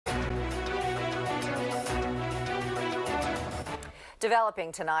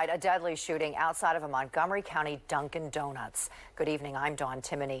Developing tonight, a deadly shooting outside of a Montgomery County Dunkin' Donuts. Good evening, I'm Dawn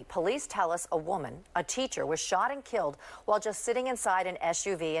Timoney. Police tell us a woman, a teacher, was shot and killed while just sitting inside an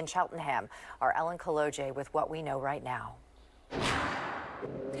SUV in Cheltenham. Our Ellen Kolodziej with what we know right now.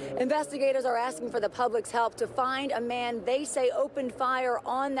 Investigators are asking for the public's help to find a man they say opened fire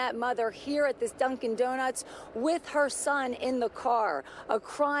on that mother here at this Dunkin' Donuts with her son in the car, a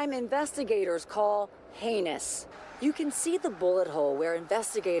crime investigators call heinous. You can see the bullet hole where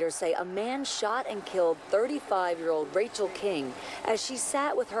investigators say a man shot and killed 35-year-old Rachel King as she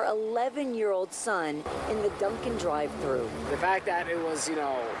sat with her 11-year-old son in the Dunkin' drive-thru. The fact that it was,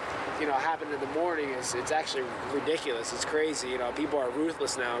 happened in the morning it's actually ridiculous. It's crazy. People are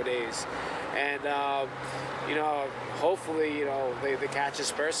ruthless nowadays. And, hopefully, they catch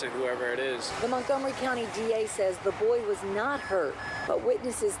this person, whoever it is. The Montgomery County DA says the boy was not hurt, but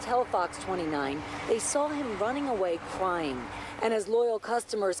witnesses tell Fox 29 they saw him running away crying. And as loyal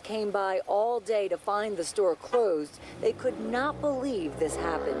customers came by all day to find the store closed, they could not believe this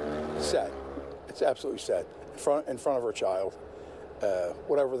happened. Sad. It's absolutely sad. In front of her child,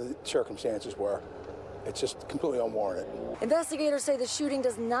 whatever the circumstances were. It's just completely unwarranted. Investigators say the shooting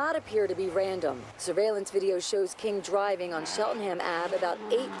does not appear to be random. Surveillance video shows King driving on Cheltenham Ave about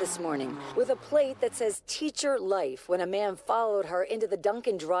 8 this morning with a plate that says "Teacher Life" when a man followed her into the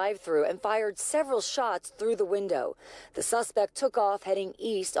Dunkin' drive-thru and fired several shots through the window. The suspect took off heading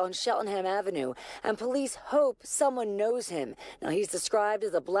east on Cheltenham Avenue, and police hope someone knows him. Now, he's described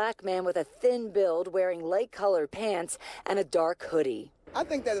as a black man with a thin build, wearing light-colored pants and a dark hoodie. I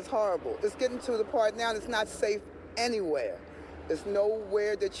think that is horrible. It's getting to the part now that's not safe anywhere. There's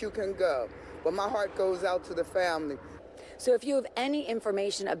nowhere that you can go. But my heart goes out to the family. So if you have any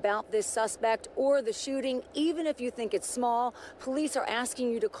information about this suspect or the shooting, even if you think it's small, police are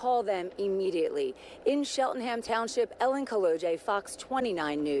asking you to call them immediately. In Cheltenham Township, Ellen Kolodziej, Fox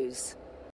 29 News.